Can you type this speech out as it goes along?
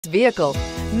vehicle.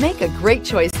 Make a great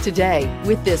choice today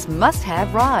with this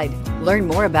must-have ride. Learn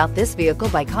more about this vehicle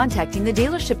by contacting the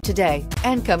dealership today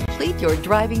and complete your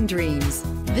driving dreams.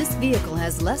 This vehicle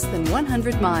has less than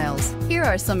 100 miles. Here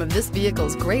are some of this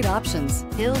vehicle's great options: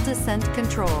 hill descent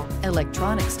control,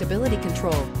 electronic stability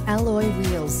control, alloy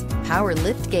wheels, power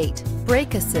lift gate,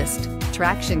 brake assist,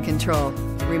 traction control,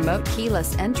 remote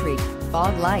keyless entry,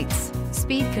 fog lights,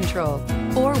 speed control,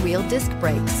 four-wheel disc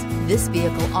brakes. This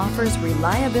vehicle offers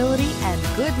reliability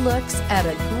and good looks at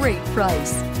a great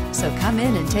price. So come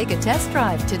in and take a test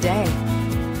drive today.